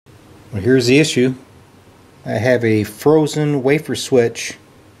Well, here's the issue. I have a frozen wafer switch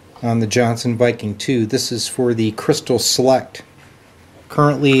on the Johnson Viking II. This is for the Crystal Select.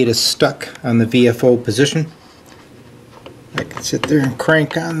 Currently it is stuck on the VFO position. I can sit there and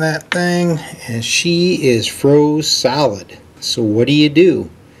crank on that thing and she is froze solid. So what do?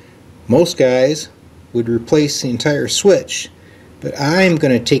 Most guys would replace the entire switch, but I'm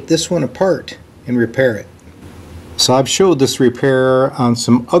going to take this one apart and repair it. So I've showed this repair on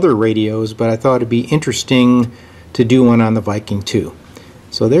some other radios, but I thought it'd be interesting to do one on the Viking II.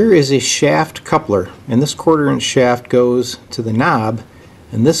 So there is a shaft coupler, and this 1/4 inch shaft goes to the knob,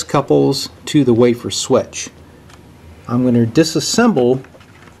 and this couples to the wafer switch. I'm going to disassemble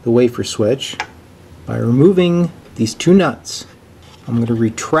the wafer switch by removing these 2 nuts. I'm going to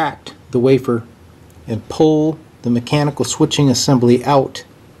retract the wafer and pull the mechanical switching assembly out.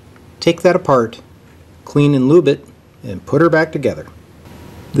 Take that apart, clean and lube it, and put her back together.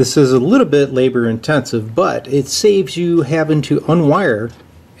 This is a little bit labor intensive, but it saves you having to unwire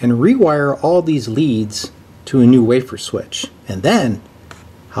and rewire all these leads to a new wafer switch. And then,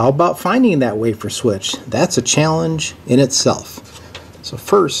 how about finding that wafer switch? That's a challenge in itself. So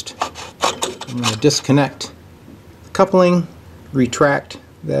first, I'm going to disconnect the coupling, retract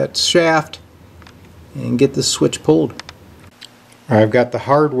that shaft, and get the switch pulled. I've got the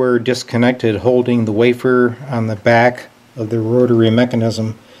hardware disconnected, holding the wafer on the back of the rotary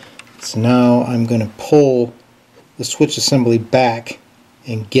mechanism. So now I'm going to pull the switch assembly back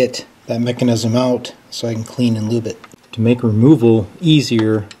and get that mechanism out so I can clean and lube it. To make removal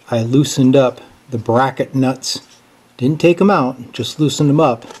easier, I loosened up the bracket nuts. Didn't take them out, just loosened them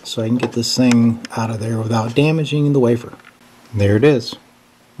up so I can get this thing out of there without damaging the wafer. There it is.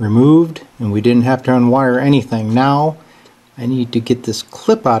 Removed, and we didn't have to unwire anything. Now I need to get this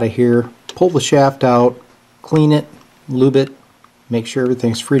clip out of here, pull the shaft out, clean it, lube it, make sure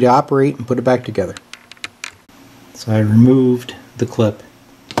everything's free to operate, and put it back together. So I removed the clip,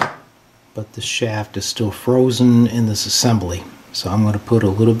 but the shaft is still frozen in this assembly. So I'm going to put a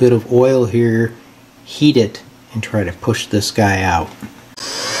little bit of oil here, heat it, and try to push this guy out.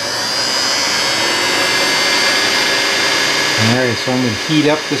 Alright, so I'm going to heat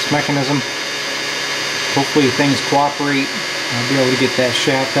up this mechanism. Hopefully things cooperate. I'll be able to get that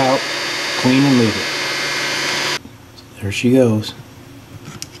shaft out, clean and lube it. So there she goes.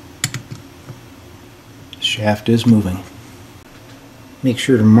 The shaft is moving. Make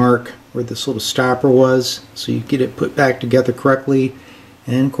sure to mark where this little stopper was so you get it put back together correctly.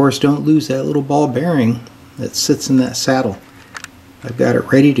 And of course, don't lose that little ball bearing that sits in that saddle. I've got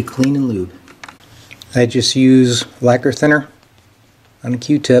it ready to clean and lube. I just use lacquer thinner on a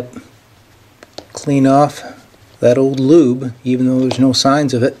Q-tip, clean off that old lube even though there's no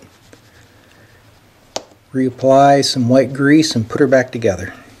signs of it, reapply some white grease and put her back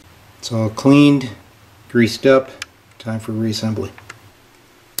together. It's all cleaned, greased up, time for reassembly.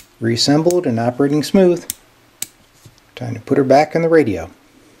 Reassembled and operating smooth. Time to put her back on the radio.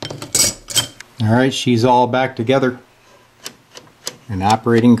 Alright, she's all back together and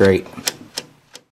operating great.